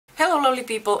Hello lovely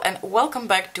people, and welcome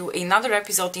back to another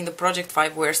episode in the Project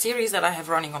 5 Wear series that I have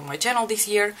running on my channel this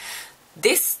year.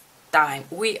 This time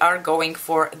we are going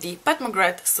for the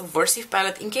McGrath Subversive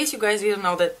Palette. In case you guys didn't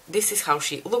know that this is how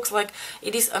she looks like.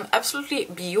 It is an absolutely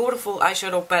beautiful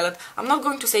eyeshadow palette. I'm not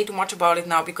going to say too much about it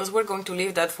now because we're going to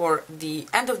leave that for the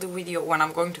end of the video when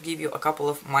I'm going to give you a couple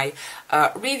of my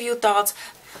review thoughts.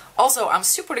 Also, I'm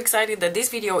super excited that this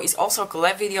video is also a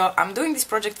collab video. I'm doing this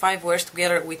Project 5 Wears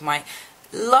together with my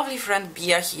lovely friend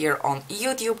Bia here on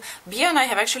YouTube. Bia and I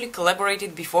have actually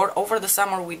collaborated before. Over the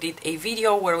summer we did a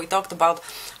video where we talked about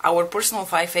our personal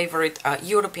 5 favorite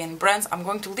European brands. I'm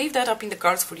going to leave that up in the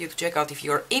cards for you to check out if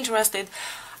you're interested.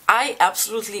 I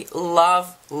absolutely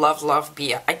love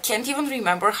Bia. I can't even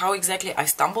remember how exactly I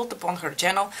stumbled upon her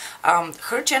channel.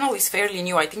 Her channel is fairly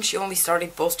new. I think she only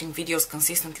started posting videos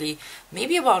consistently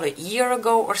maybe about a year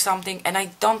ago or something, and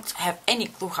I don't have any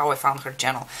clue how I found her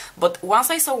channel. But once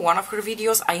I saw one of her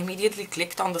videos, I immediately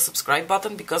clicked on the subscribe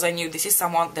button because I knew this is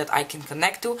someone that I can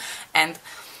connect to. And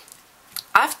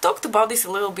I've talked about this a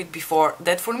little bit before,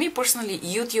 that for me personally,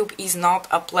 YouTube is not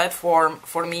a platform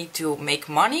for me to make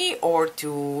money or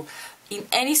to in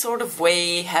any sort of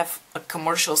way have a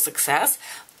commercial success.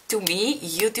 To me,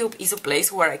 YouTube is a place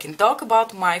where I can talk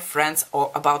about my friends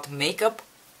or about makeup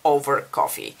over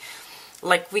coffee.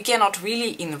 Like, we cannot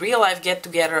really in real life get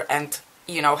together and,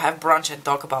 you know, have brunch and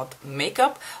talk about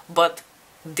makeup, but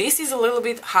this is a little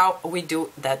bit how we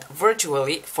do that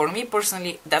virtually. For me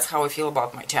personally, that's how I feel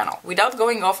about my channel. Without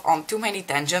going off on too many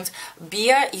tangents,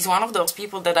 Bia is one of those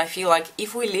people that I feel like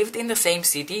if we lived in the same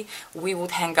city, we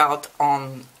would hang out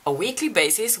on a weekly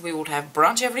basis, we would have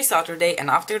brunch every Saturday,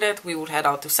 and after that we would head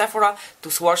out to Sephora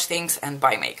to swatch things and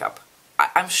buy makeup.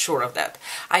 I'm sure of that.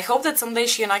 I hope that someday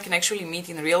she and I can actually meet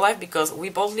in real life because we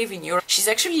both live in Europe. She's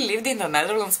actually lived in the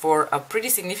Netherlands for a pretty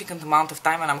significant amount of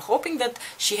time, and I'm hoping that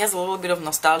she has a little bit of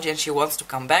nostalgia and she wants to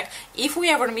come back. If we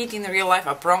ever meet in real life,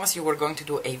 I promise you we're going to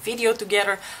do a video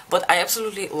together, but I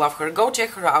absolutely love her. Go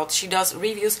check her out. She does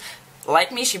reviews.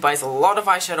 Like me, she buys a lot of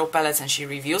eyeshadow palettes and she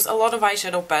reviews a lot of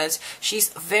eyeshadow palettes. She's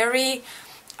very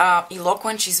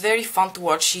eloquent, she's very fun to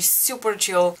watch, she's super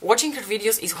chill. Watching her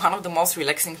videos is one of the most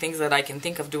relaxing things that I can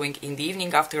think of doing in the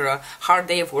evening after a hard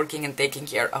day of working and taking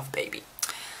care of baby.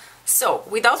 So,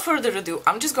 without further ado,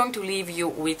 I'm just going to leave you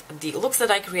with the looks that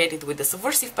I created with the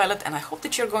Subversive palette, and I hope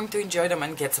that you're going to enjoy them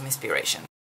and get some inspiration.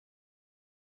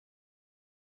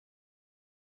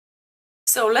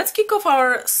 So let's kick off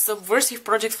our Subversive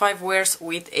Project 5 Wears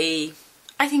with a,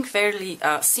 I think, fairly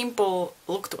simple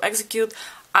look to execute.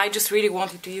 I just really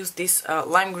wanted to use this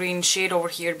lime green shade over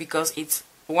here because it's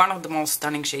one of the most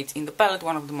stunning shades in the palette,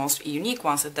 one of the most unique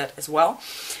ones at that as well.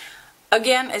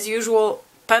 Again, as usual,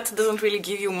 Pat doesn't really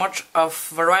give you much of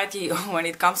variety when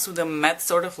it comes to the matte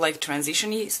sort of like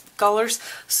transition-y colors,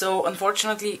 so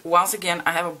unfortunately, once again,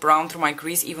 I have a brown through my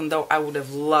crease, even though I would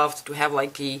have loved to have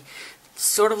like a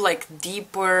sort of like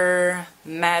deeper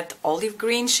matte olive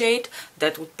green shade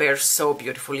that would pair so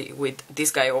beautifully with this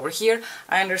guy over here.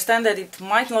 I understand that it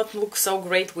might not look so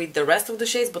great with the rest of the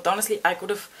shades, but honestly I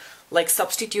could have like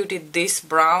substituted this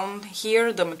brown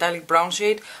here, the metallic brown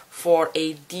shade, for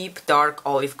a deep dark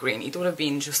olive green. It would have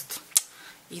been just,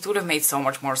 it would have made so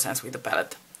much more sense with the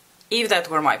palette. If that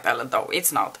were my palette, though,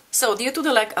 it's not. So, due to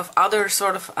the lack of other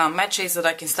sort of matte shades that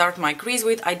I can start my crease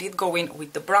with, I did go in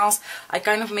with the browns. I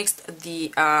kind of mixed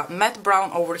the matte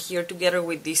brown over here together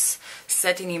with this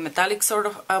satiny metallic sort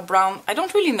of brown. I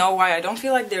don't really know why, I don't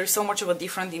feel like there is so much of a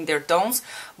difference in their tones,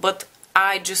 but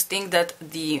I just think that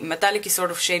the metallic sort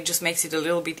of shade just makes it a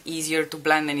little bit easier to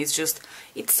blend, and it's just,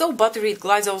 it's so buttery, it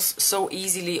glides so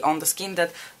easily on the skin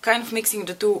that kind of mixing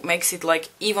the two makes it like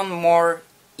even more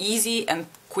easy and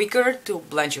quicker to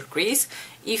blend your crease,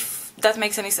 if that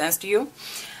makes any sense to you.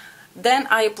 Then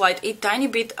I applied a tiny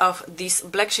bit of this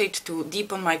black shade to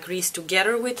deepen my crease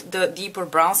together with the deeper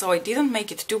brown, so I didn't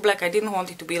make it too black. I didn't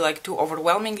want it to be like too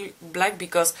overwhelmingly black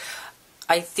because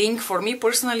I think for me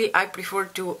personally I prefer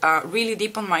to really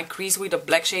deepen my crease with a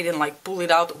black shade and like pull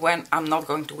it out when I'm not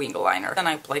going to wing a liner. Then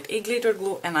I applied a glitter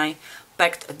glue and I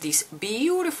packed this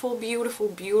beautiful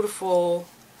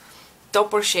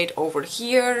topper shade over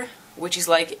here, which is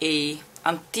like a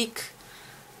antique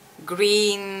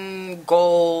green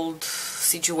gold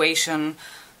situation,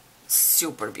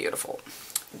 super beautiful.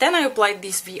 Then I applied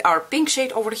this VR pink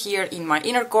shade over here in my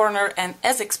inner corner, and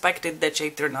as expected that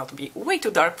shade turned out to be way too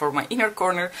dark for my inner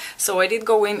corner, so I did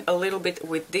go in a little bit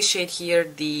with this shade here,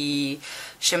 the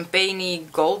champagne-y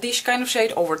goldish kind of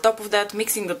shade over top of that.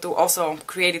 Mixing the two also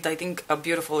created, I think, a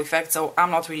beautiful effect, so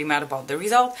I'm not really mad about the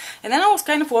result. And then I was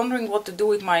kind of wondering what to do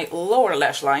with my lower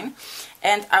lash line,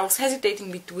 and I was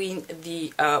hesitating between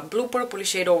the blue purple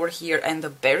shade over here and the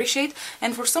berry shade,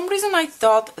 and for some reason I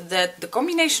thought that the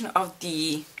combination of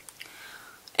the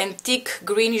antique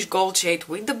greenish gold shade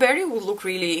with the berry would look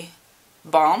really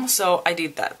bomb, so I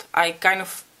did that. I kind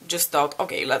of just thought,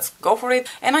 okay, let's go for it,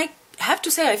 and I have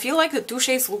to say I feel like the two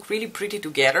shades look really pretty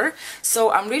together,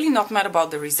 so I'm really not mad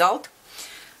about the result.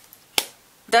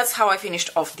 That's how I finished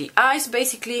off the eyes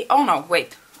basically. Oh no,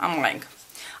 wait, I'm lying.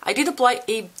 I did apply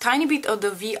a tiny bit of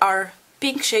the VR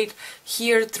pink shade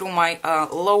here through my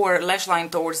lower lash line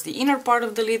towards the inner part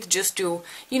of the lid, just to,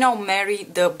 you know, marry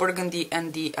the burgundy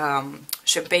and the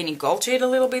champagne gold shade a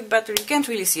little bit better. You can't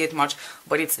really see it much,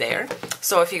 but it's there,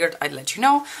 so I figured I'd let you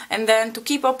know. And then to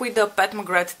keep up with the Pat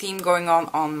McGrath theme going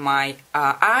on my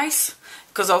eyes,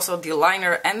 because also the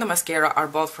liner and the mascara are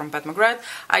both from Pat McGrath,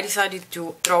 I decided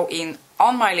to throw in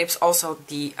on my lips also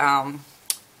the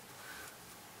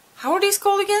how are these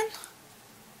called again?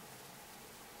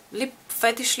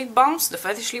 Fetish lip balms. The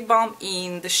fetish lip balm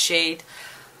in the shade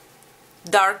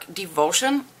Dark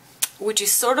Devotion, which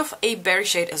is sort of a berry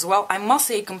shade as well. I must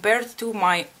say, compared to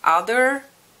my other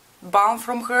balm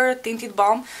from her, tinted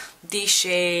balm, the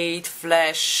shade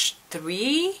Flash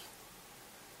 3?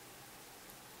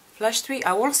 Flash 3?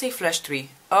 I won't say Flash 3.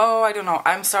 Oh, I don't know.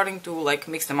 I'm starting to like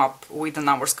mix them up with the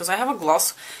numbers, because I have a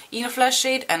gloss in a flash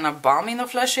shade and a balm in a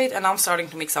flash shade, and I'm starting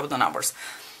to mix up the numbers.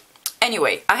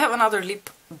 Anyway, I have another lip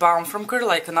balm from her,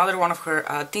 like another one of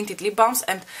her tinted lip balms,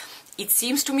 and it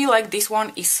seems to me like this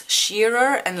one is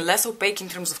sheerer and less opaque in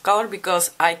terms of color,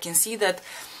 because I can see that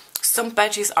some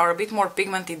patches are a bit more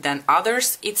pigmented than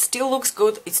others. It still looks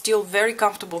good, it's still very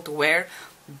comfortable to wear,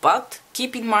 but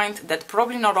keep in mind that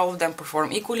probably not all of them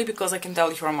perform equally, because I can tell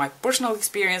you from my personal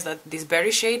experience that this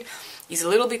berry shade is a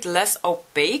little bit less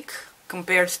opaque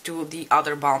compared to the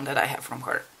other balm that I have from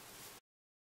her.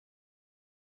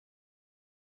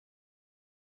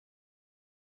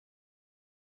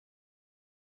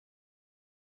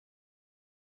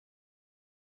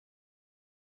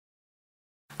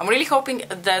 I'm really hoping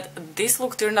that this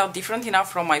look turned out different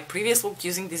enough from my previous look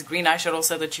using this green eyeshadow,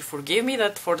 so that you forgive me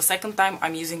that for the second time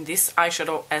I'm using this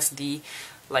eyeshadow as the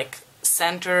like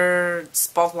center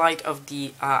spotlight of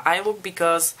the eye look,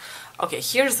 because okay,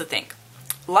 here's the thing.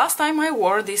 Last time I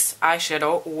wore this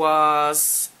eyeshadow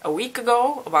was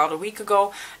about a week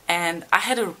ago, and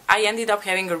I ended up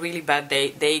having a really bad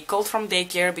day. They called from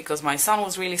daycare because my son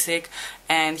was really sick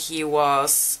and he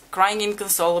was crying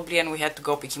inconsolably, and we had to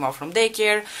go pick him up from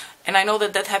daycare. And I know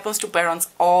that that happens to parents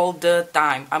all the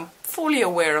time. I'm fully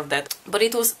aware of that, but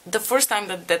it was the first time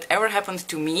that ever happened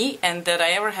to me, and that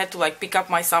I ever had to like pick up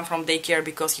my son from daycare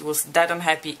because he was that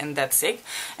unhappy and that sick.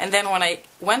 And then when I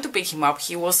went to pick him up,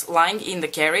 he was lying in the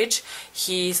carriage,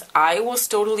 his eye was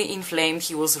totally inflamed,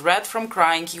 he was red from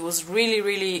crying, he was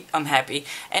really unhappy,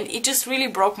 and it just really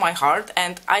broke my heart,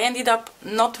 and I ended up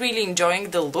not really enjoying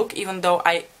the look, even though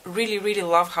I really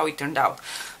love how it turned out.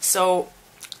 So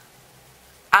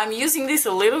I'm using this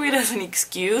a little bit as an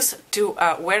excuse to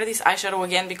wear this eyeshadow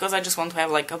again, because I just want to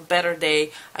have like a better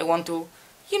day. I want to,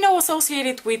 you know, associate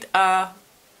it with a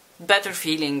better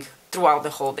feeling throughout the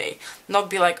whole day. Not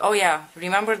be like, oh yeah,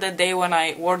 remember that day when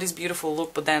I wore this beautiful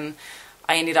look, but then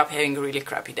I ended up having a really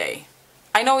crappy day.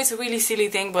 I know it's a really silly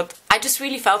thing, but I just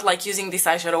really felt like using this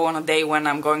eyeshadow on a day when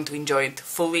I'm going to enjoy it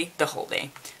fully the whole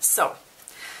day. So,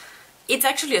 it's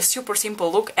actually a super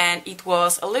simple look, and it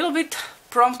was a little bit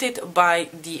prompted by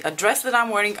the dress that I'm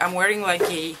wearing. I'm wearing like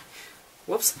a...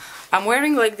 whoops. I'm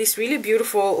wearing like this really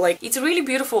beautiful, like, it's a really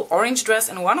beautiful orange dress,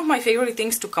 and one of my favorite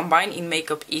things to combine in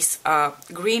makeup is a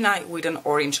green eye with an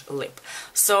orange lip.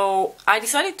 So I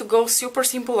decided to go super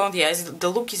simple on the eyes. The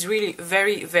look is really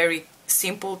very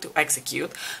simple to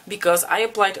execute, because I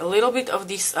applied a little bit of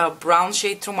this brown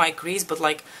shade through my crease, but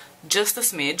like just a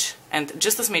smidge, and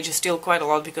just a smidge is still quite a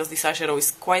lot because this eyeshadow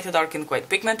is quite dark and quite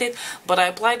pigmented, but I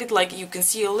applied it, like you can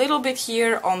see a little bit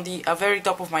here on the very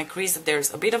top of my crease that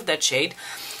there's a bit of that shade.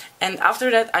 And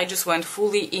after that I just went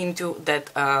fully into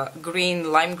that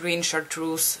green, lime green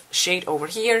chartreuse shade over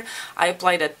here. I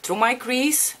applied that through my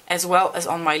crease as well as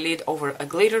on my lid over a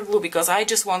glitter glue, because I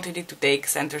just wanted it to take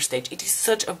center stage. It is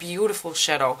such a beautiful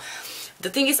shadow.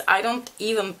 The thing is, I don't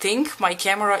even think my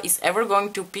camera is ever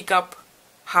going to pick up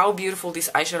how beautiful this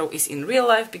eyeshadow is in real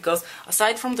life, because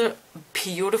aside from the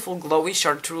beautiful glowy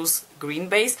chartreuse green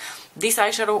base, this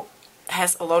eyeshadow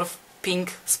has a lot of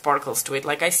pink sparkles to it.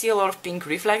 Like, I see a lot of pink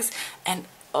reflex, and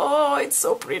oh, it's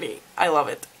so pretty. I love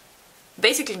it.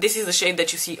 Basically, this is the shade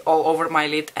that you see all over my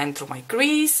lid and through my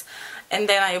crease. And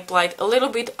then I applied a little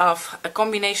bit of a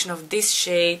combination of this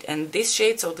shade and this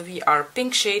shade, so the VR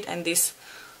pink shade and this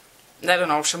I don't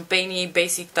know, champagne-y,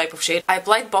 basic type of shade. I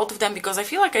applied both of them because I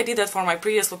feel like I did that for my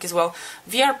previous look as well.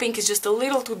 VR Pink is just a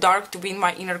little too dark to be in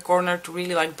my inner corner to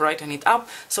really like brighten it up.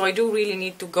 So I do really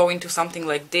need to go into something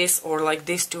like this or like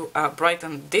this to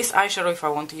brighten this eyeshadow if I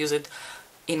want to use it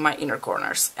in my inner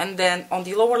corners. And then on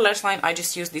the lower lash line I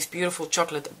just used this beautiful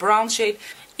chocolate brown shade.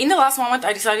 In the last moment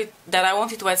I decided that I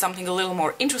wanted to add something a little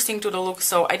more interesting to the look,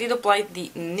 so I did apply the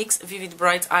NYX Vivid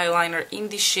Bright eyeliner in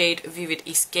the shade Vivid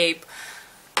Escape.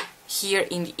 Here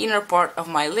in the inner part of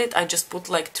my lid I just put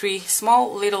like 3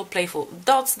 small little playful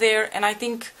dots there, and I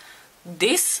think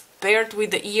this paired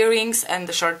with the earrings and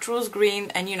the chartreuse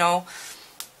green and, you know,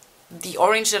 the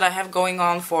orange that I have going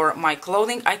on for my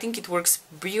clothing, I think it works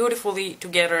beautifully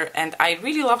together, and I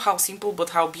really love how simple but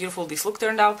how beautiful this look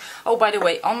turned out. Oh, by the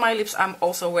way, on my lips I'm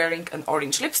also wearing an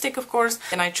orange lipstick, of course,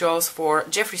 and I chose for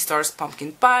Jeffree Star's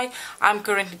Pumpkin Pie. I'm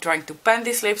currently trying to pan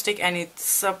this lipstick and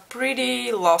it's a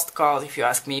pretty lost cause if you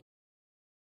ask me.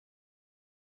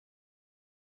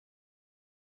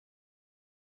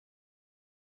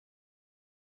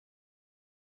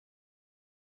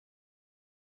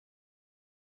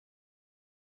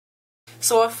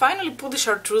 So I finally put the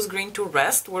chartreuse green to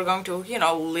rest. We're going to, you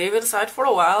know, leave it aside for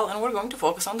a while and we're going to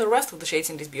focus on the rest of the shades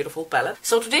in this beautiful palette.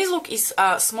 So today's look is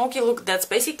a smoky look that's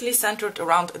basically centered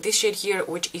around this shade here,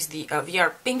 which is the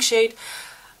VR Pink shade.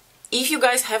 If you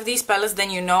guys have these palettes,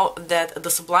 then you know that the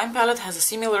Sublime palette has a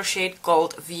similar shade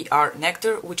called VR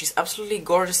Nectar, which is absolutely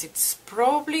gorgeous. It's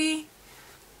probably...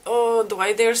 oh, do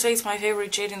I dare say it's my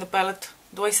favorite shade in the palette?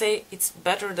 Do I say it's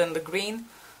better than the green?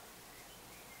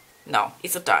 No,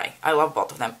 it's a tie. I love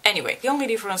both of them. Anyway, the only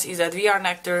difference is that VR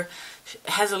Nectar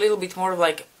has a little bit more of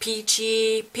like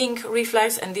peachy pink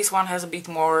reflex, and this one has a bit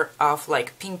more of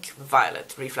like pink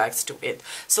violet reflex to it.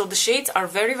 So the shades are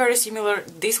very, very similar.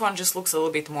 This one just looks a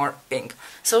little bit more pink.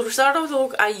 So to start off the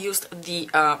look, I used the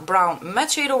brown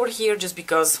matte shade over here just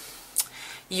because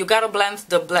you gotta blend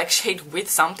the black shade with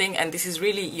something, and this is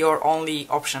really your only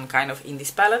option kind of in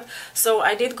this palette. So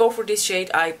I did go for this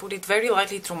shade. I put it very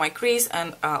lightly through my crease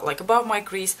and like above my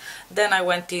crease. Then I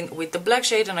went in with the black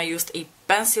shade and I used a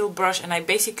pencil brush and I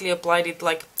basically applied it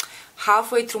like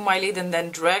halfway through my lid and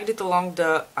then dragged it along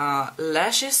the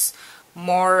lashes,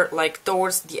 more like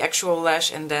towards the actual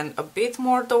lash and then a bit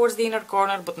more towards the inner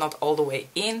corner, but not all the way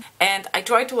in. And I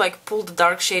try to like pull the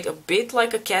dark shade a bit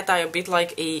like a cat eye, a bit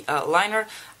like a liner.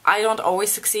 I don't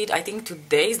always succeed. I think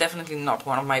today is definitely not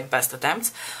one of my best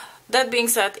attempts. That being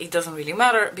said, it doesn't really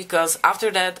matter because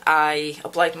after that I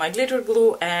applied my glitter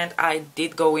glue and I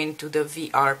did go into the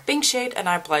VR Pink shade and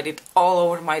I applied it all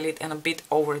over my lid and a bit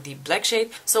over the black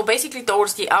shade. So basically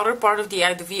towards the outer part of the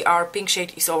eye the VR Pink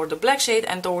shade is over the black shade,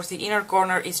 and towards the inner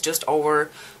corner it's just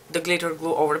over the glitter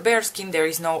glue over bare skin. There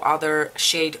is no other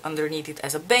shade underneath it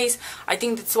as a base. I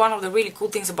think that's one of the really cool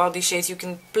things about these shades. You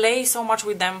can play so much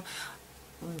with them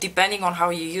depending on how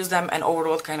you use them and over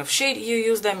what kind of shade you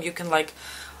use them. You can like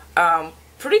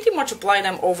pretty much apply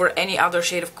them over any other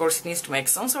shade. Of course it needs to make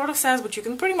some sort of sense, but you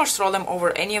can pretty much throw them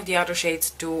over any of the other shades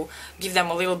to give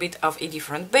them a little bit of a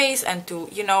different base and to,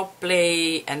 you know,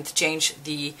 play and change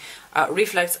the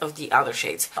reflex of the other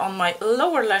shades. On my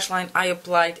lower lash line I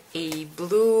applied a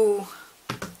blue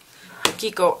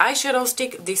Kiko eyeshadow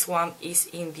stick. This one is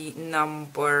in the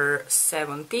number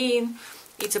 17.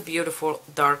 It's a beautiful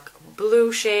dark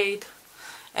blue shade.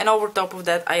 And over top of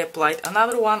that I applied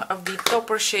another one of the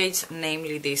topper shades,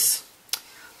 namely this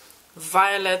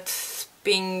violet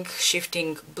pink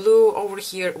shifting blue over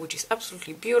here, which is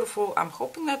absolutely beautiful. I'm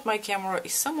hoping that my camera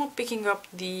is somewhat picking up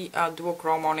the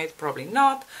duochrome on it, probably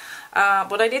not.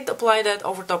 But I did apply that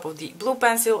over top of the blue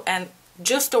pencil, and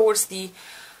just towards the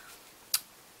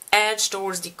edge,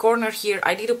 towards the corner here,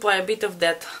 I did apply a bit of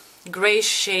that gray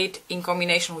shade in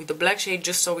combination with the black shade,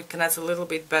 just so it connects a little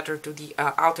bit better to the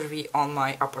outer V on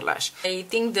my upper lash. I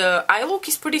think the eye look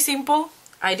is pretty simple.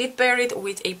 I did pair it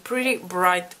with a pretty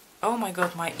bright... oh my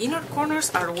god, my inner corners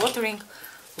are watering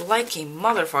like a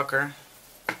motherfucker.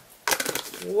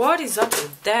 What is up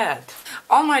with that?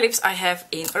 On my lips I have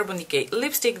an Urban Decay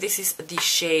lipstick. This is the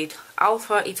shade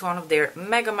Alpha. It's one of their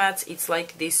mega mattes. It's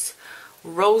like this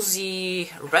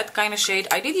rosy red kind of shade.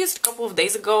 I did use it a couple of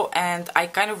days ago and I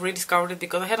kind of rediscovered it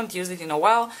because I hadn't used it in a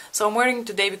while. So I'm wearing it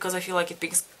today because I feel like it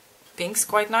pinks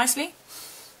quite nicely.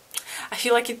 I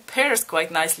feel like it pairs quite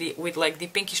nicely with like the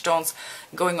pinkish tones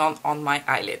going on my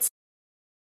eyelids.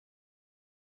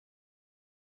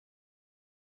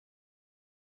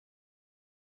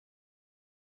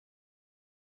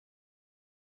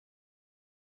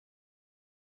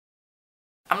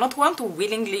 I'm not one to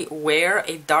willingly wear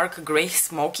a dark grey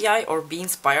smoky eye or be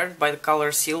inspired by the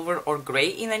color silver or grey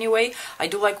in any way. I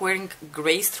do like wearing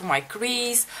greys through my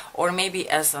crease or maybe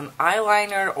as an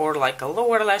eyeliner or like a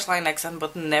lower lash line accent,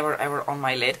 but never ever on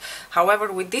my lid.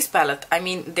 However, with this palette, I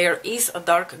mean, there is a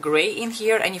dark grey in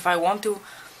here, and if I want to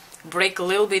break a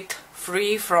little bit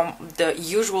free from the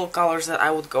usual colors that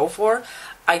I would go for,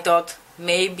 I thought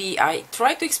maybe I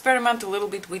try to experiment a little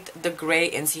bit with the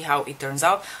grey and see how it turns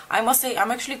out. I must say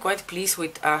I'm actually quite pleased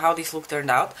with how this look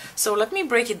turned out. So let me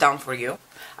break it down for you.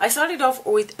 I started off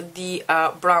with the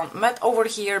brown matte over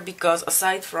here because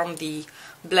aside from the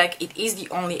black, it is the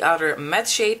only other matte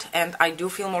shade, and I do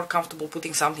feel more comfortable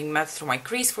putting something matte through my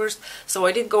crease first, so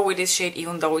I did go with this shade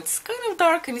even though it's kind of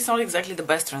dark and it's not exactly the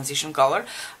best transition color.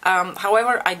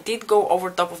 However, I did go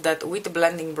over top of that with the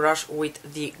blending brush with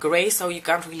the grey, so you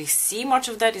can't really see much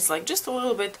of that. It's like just a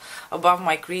little bit above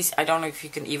my crease. I don't know if you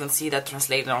can even see that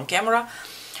translated on camera,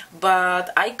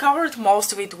 but I covered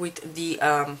most of it with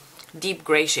the deep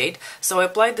grey shade. So I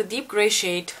applied the deep grey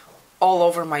shade all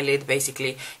over my lid,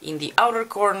 basically, in the outer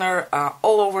corner,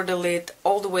 all over the lid,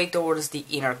 all the way towards the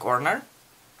inner corner.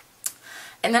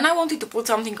 And then I wanted to put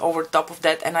something over top of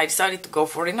that, and I decided to go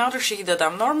for another shade that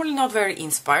I'm normally not very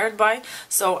inspired by.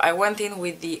 So I went in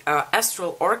with the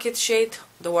Astral Orchid shade,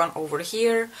 the one over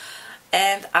here,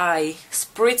 and I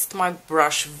spritzed my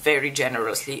brush very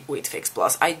generously with Fix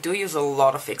Plus. I do use a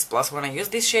lot of Fix Plus when I use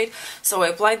this shade, so I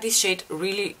applied this shade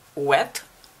really wet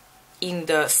in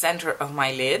the center of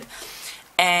my lid,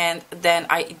 and then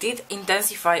I did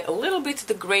intensify a little bit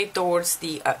the grey towards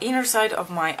the inner side of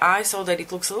my eye so that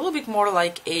it looks a little bit more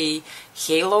like a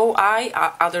halo eye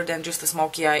other than just a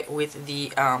smoky eye with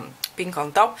the pink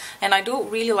on top, and I do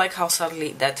really like how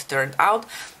subtly that turned out.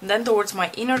 And then towards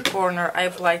my inner corner I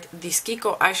applied this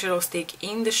Kiko eyeshadow stick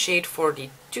in the shade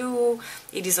 42.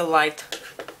 It is a light,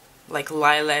 like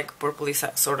lilac purpley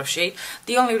sort of shade.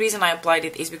 The only reason I applied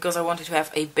it is because I wanted to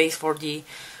have a base for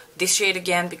this shade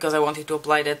again, because I wanted to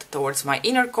apply that towards my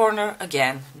inner corner,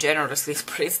 again generously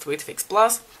spritzed with Fix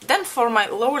Plus. Then for my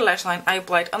lower lash line I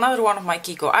applied another one of my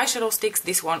Kiko eyeshadow sticks.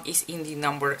 This one is in the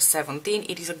number 17.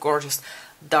 It is a gorgeous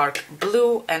dark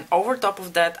blue, and over top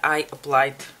of that I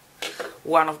applied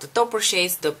one of the topper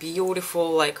shades, the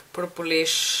beautiful like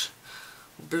purplish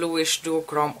bluish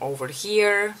duochrome over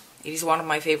here. It is one of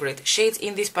my favorite shades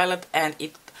in this palette, and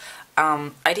it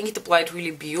I think it applied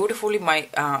really beautifully. My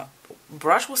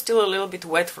brush was still a little bit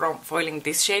wet from foiling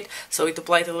this shade, so it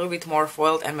applied a little bit more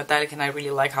foiled and metallic, and I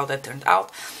really like how that turned out.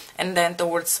 And then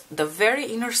towards the very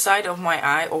inner side of my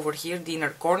eye over here, the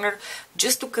inner corner,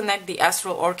 just to connect the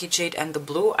Astral Orchid shade and the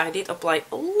blue, I did apply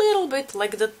a little bit,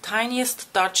 like the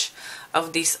tiniest touch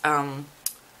of this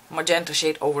magenta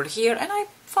shade over here, and I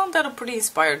found that a pretty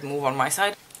inspired move on my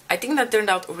side. I think that turned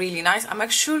out really nice. I'm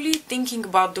actually thinking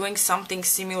about doing something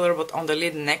similar but on the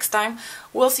lid next time.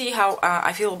 We'll see how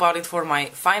I feel about it for my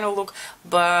final look,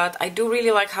 but I do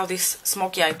really like how this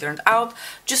smoky eye turned out.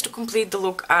 Just to complete the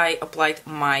look, I applied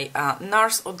my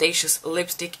NARS Audacious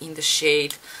lipstick in the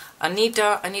shade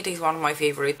Anita. Anita is one of my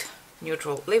favorite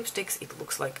neutral lipsticks. It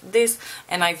looks like this,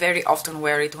 and I very often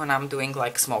wear it when I'm doing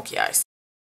like smoky eyes.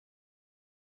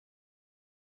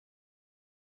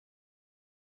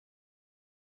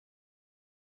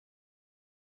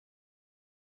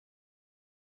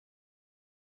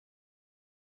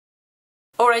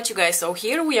 Alright you guys, so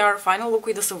here we are, final look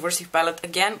with the Subversive palette.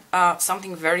 Again,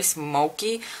 something very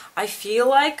smoky. I feel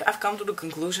like I've come to the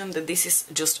conclusion that this is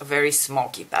just a very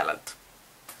smoky palette.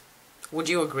 Would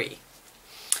you agree?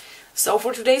 So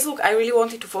for today's look I really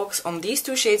wanted to focus on these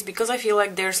two shades because I feel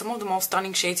like they're some of the most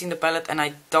stunning shades in the palette, and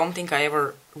I don't think I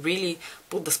ever really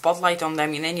put the spotlight on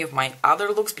them in any of my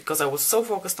other looks because I was so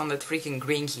focused on that freaking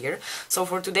green here. So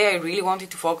for today I really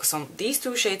wanted to focus on these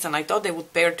two shades, and I thought they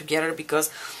would pair together because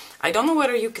I don't know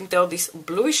whether you can tell, this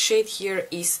bluish shade here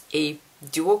is a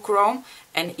duochrome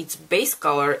and its base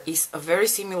color is a very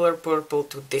similar purple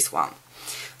to this one.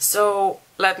 So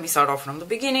let me start off from the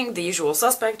beginning. The usual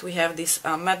suspect, we have this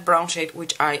matte brown shade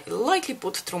which I lightly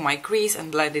put through my crease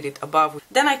and blended it above.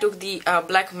 Then I took the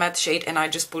black matte shade and I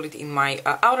just put it in my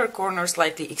outer corner,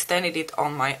 slightly extended it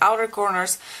on my outer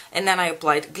corners, and then I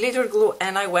applied glitter glue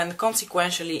and I went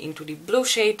consequentially into the blue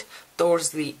shade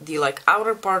towards the like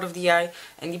outer part of the eye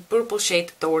and the purple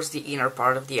shade towards the inner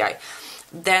part of the eye.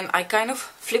 Then I kind of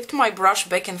flipped my brush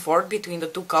back and forth between the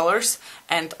two colors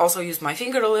and also used my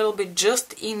finger a little bit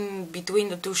just in between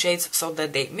the two shades so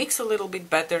that they mix a little bit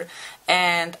better,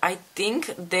 and I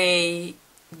think they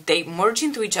merge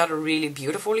into each other really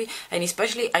beautifully. And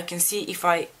especially I can see if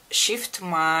I shift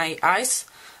my eyes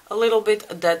a little bit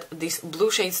that this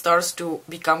blue shade starts to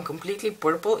become completely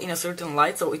purple in a certain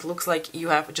light, so it looks like you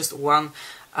have just one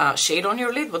shade on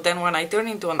your lid, but then when I turn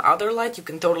into another light you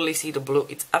can totally see the blue.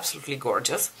 It's absolutely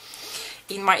gorgeous.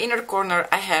 In my inner corner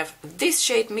I have this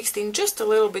shade mixed in just a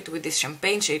little bit with this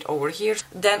champagne shade over here.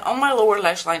 Then on my lower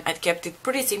lash line I kept it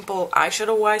pretty simple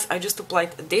eyeshadow wise. I just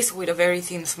applied this with a very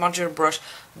thin smudger brush,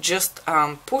 just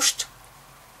pushed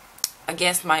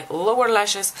against my lower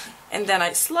lashes, and then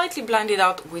I slightly blend it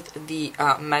out with the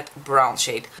matte brown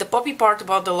shade. The poppy part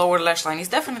about the lower lash line is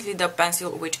definitely the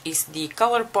pencil, which is the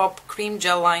ColourPop cream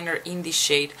gel liner in the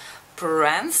shade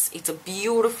Prance. It's a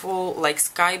beautiful like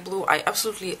sky blue. I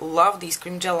absolutely love these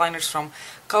cream gel liners from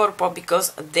ColourPop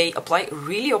because they apply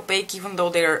really opaque even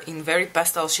though they're in very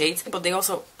pastel shades, but they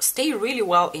also stay really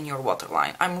well in your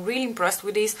waterline. I'm really impressed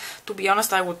with these. To be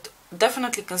honest, I would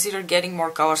definitely consider getting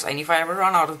more colors, and if I ever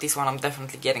run out of this one I'm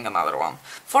definitely getting another one.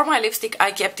 For my lipstick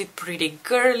I kept it pretty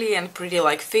girly and pretty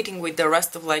like fitting with the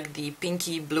rest of like the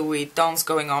pinky bluey tones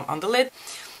going on the lid.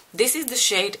 This is the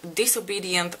shade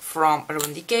Disobedient from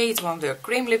Urban Decay. It's one of their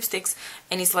cream lipsticks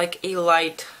and it's like a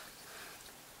light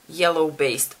yellow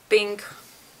based pink.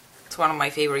 It's one of my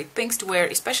favorite pinks to wear,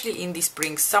 especially in the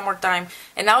spring summertime.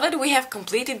 And now that we have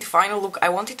completed the final look, I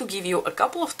wanted to give you a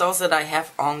couple of thoughts that I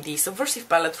have on the Subversive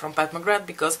palette from Pat McGrath,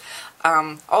 because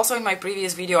also in my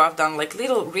previous video I've done like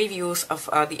little reviews of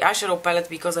the eyeshadow palette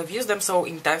because I've used them so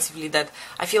intensively that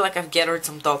I feel like I've gathered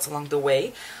some thoughts along the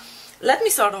way. Let me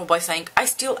start off by saying I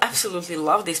still absolutely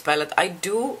love this palette. I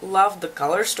do love the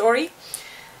color story,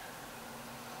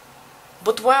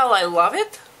 but while I love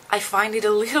it, I find it a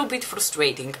little bit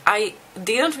frustrating. I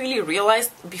didn't really realize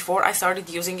before I started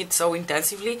using it so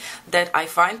intensively that I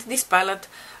find this palette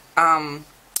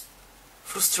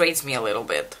frustrates me a little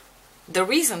bit. The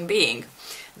reason being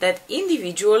that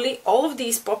individually all of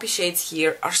these poppy shades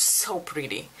here are so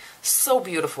pretty, so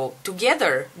beautiful.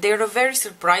 Together they're a very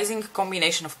surprising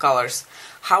combination of colors.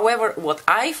 However, what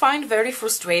I find very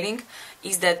frustrating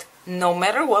is that no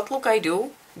matter what look I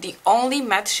do, the only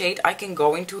matte shade I can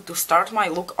go into to start my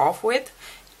look off with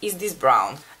is this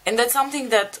brown. And that's something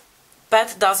that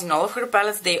Pat does in all of her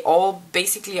palettes. They all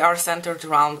basically are centered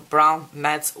around brown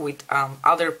mattes with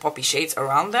other poppy shades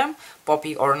around them,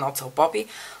 poppy or not so poppy.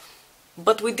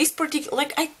 But with this particular,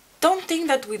 like, I don't think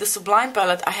that with the Sublime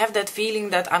palette I have that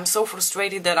feeling that I'm so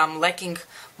frustrated that I'm lacking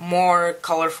more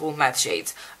colorful matte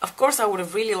shades. Of course I would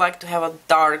have really liked to have a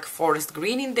dark forest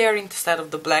green in there instead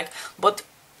of the black, but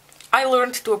I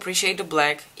learned to appreciate the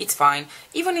black. It's fine.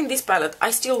 Even in this palette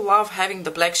I still love having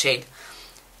the black shade.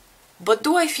 But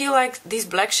do I feel like this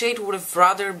black shade would have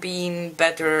rather been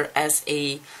better as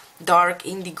a dark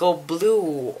indigo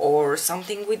blue or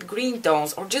something with green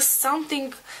tones, or just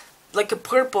something like a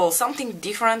purple, something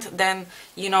different than,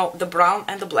 you know, the brown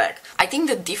and the black. I think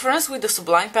the difference with the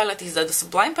Sublime palette is that the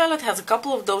Sublime palette has a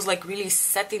couple of those like really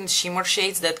satin shimmer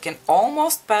shades that can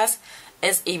almost pass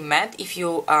as a matte if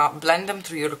you blend them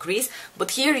through your crease,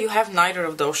 but here you have neither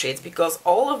of those shades, because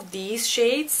all of these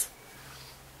shades,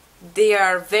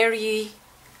 they're very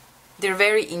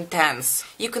intense.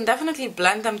 You can definitely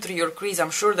blend them through your crease,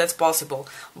 I'm sure that's possible,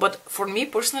 but for me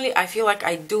personally I feel like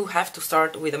I do have to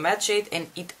start with a matte shade, and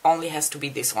it only has to be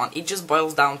this one. It just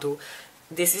boils down to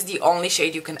this is the only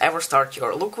shade you can ever start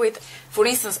your look with. For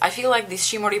instance, I feel like this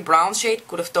shimmery brown shade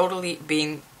could have totally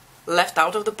been left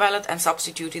out of the palette and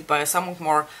substituted by a somewhat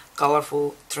more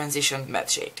colorful transition matte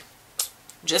shade.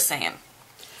 Just saying.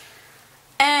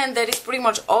 And that is pretty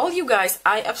much all, you guys.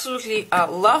 I absolutely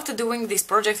loved doing this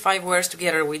Project 5 wears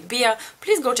together with Bia.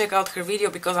 Please go check out her video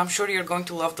because I'm sure you're going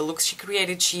to love the looks she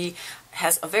created. She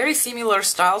has a very similar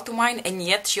style to mine, and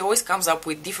yet she always comes up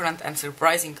with different and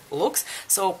surprising looks.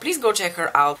 So please go check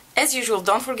her out. As usual,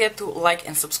 don't forget to like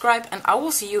and subscribe, and I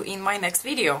will see you in my next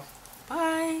video.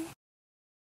 Bye!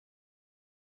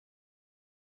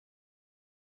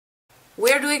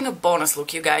 We're doing a bonus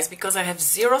look, you guys, because I have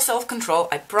zero self-control.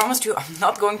 I promised you I'm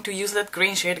not going to use that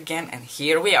green shade again, and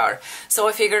here we are. So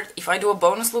I figured if I do a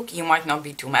bonus look, you might not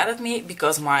be too mad at me,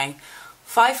 because my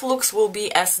 5 looks will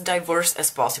be as diverse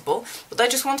as possible. But I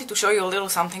just wanted to show you a little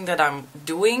something that I'm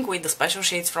doing with the special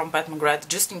shades from Pat McGrath,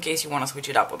 just in case you want to switch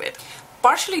it up a bit.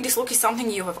 Partially this look is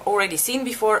something you have already seen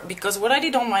before, because what I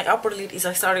did on my upper lid is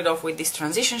I started off with this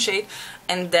transition shade,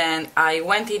 and then I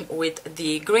went in with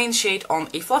the green shade on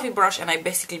a fluffy brush and I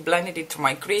basically blended it to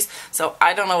my crease. So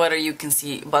I don't know whether you can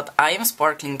see, but I am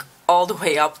sparkling all the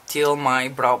way up till my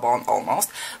brow bone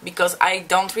almost, because I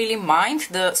don't really mind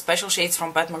the special shades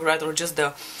from Pat McGrath or just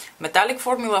the metallic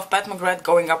formula of Pat McGrath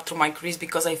going up through my crease,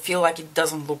 because I feel like it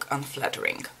doesn't look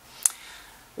unflattering.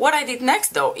 What I did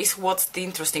next though is what's the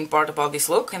interesting part about this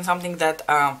look, and something that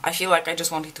I feel like I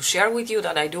just wanted to share with you,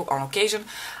 that I do on occasion.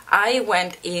 I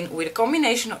went in with a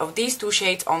combination of these two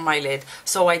shades on my lid.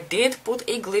 So I did put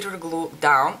a glitter glue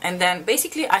down, and then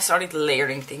basically I started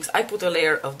layering things. I put a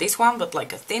layer of this one, but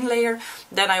like a thin layer.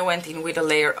 Then I went in with a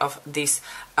layer of this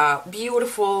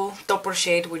beautiful topper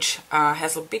shade, which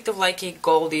has a bit of like a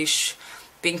goldish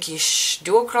pinkish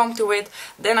duochrome to it.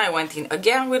 Then I went in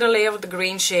again with a layer of the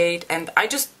green shade, and I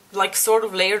just like sort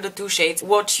of layer the two shades.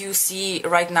 What you see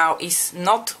right now is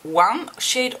not one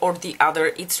shade or the other,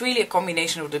 it's really a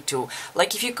combination of the two.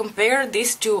 Like if you compare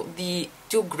this to the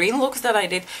two green looks that I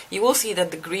did, you will see that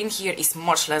the green here is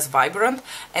much less vibrant,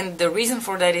 and the reason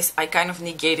for that is I kind of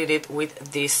negated it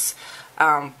with this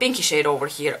pinky shade over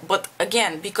here. But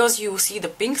again, because you see the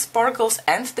pink sparkles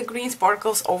and the green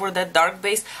sparkles over that dark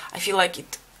base, I feel like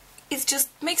it just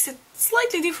makes it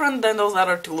slightly different than those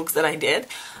other two looks that I did.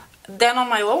 Then on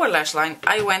my lower lash line,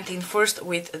 I went in first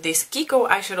with this Kiko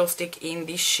eyeshadow stick in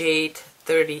the shade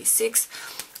 36.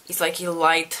 It's like a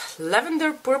light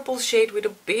lavender purple shade with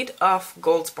a bit of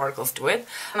gold sparkles to it.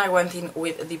 And I went in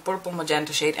with the purple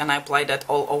magenta shade and I applied that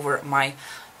all over my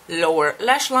lower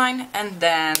lash line. And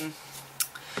then,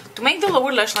 to make the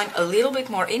lower lash line a little bit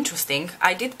more interesting,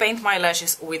 I did paint my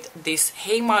lashes with this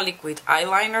Hema liquid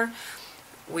eyeliner,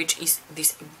 which is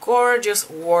this gorgeous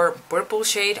warm purple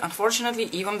shade. Unfortunately,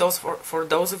 even for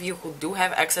those of you who do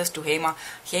have access to Hema,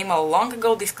 Hema long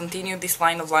ago discontinued this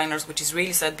line of liners, which is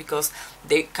really sad because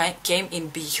they came in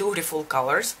beautiful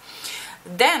colors.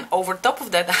 Then over top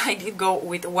of that, I did go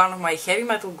with one of my heavy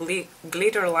metal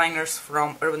glitter liners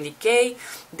from Urban Decay.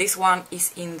 This one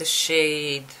is in the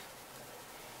shade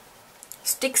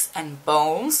Sticks and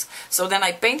Bones. So then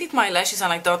I painted my lashes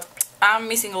and I thought, I'm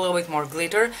missing a little bit more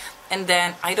glitter. And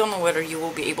then, I don't know whether you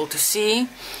will be able to see,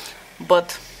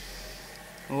 but,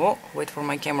 oh, wait for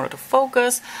my camera to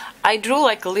focus. I drew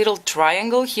like a little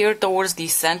triangle here towards the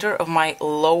center of my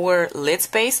lower lid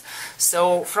space.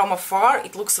 So from afar,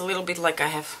 it looks a little bit like I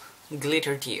have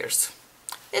glitter tears.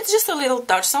 It's just a little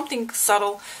touch, something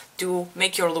subtle to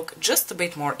make your look just a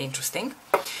bit more interesting.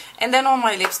 And then on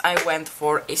my lips I went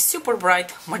for a super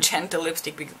bright magenta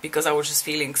lipstick because I was just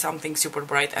feeling something super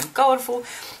bright and colorful.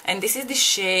 And this is the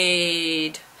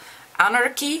shade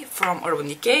Anarchy from Urban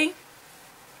Decay.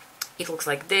 It looks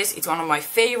like this. It's one of my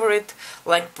favorite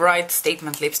like bright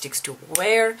statement lipsticks to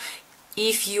wear.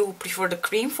 If you prefer the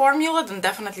cream formula, then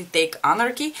definitely take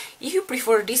Anarchy. If you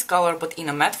prefer this color but in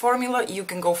a matte formula, you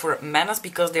can go for Menace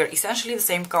because they're essentially the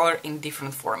same color in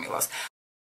different formulas.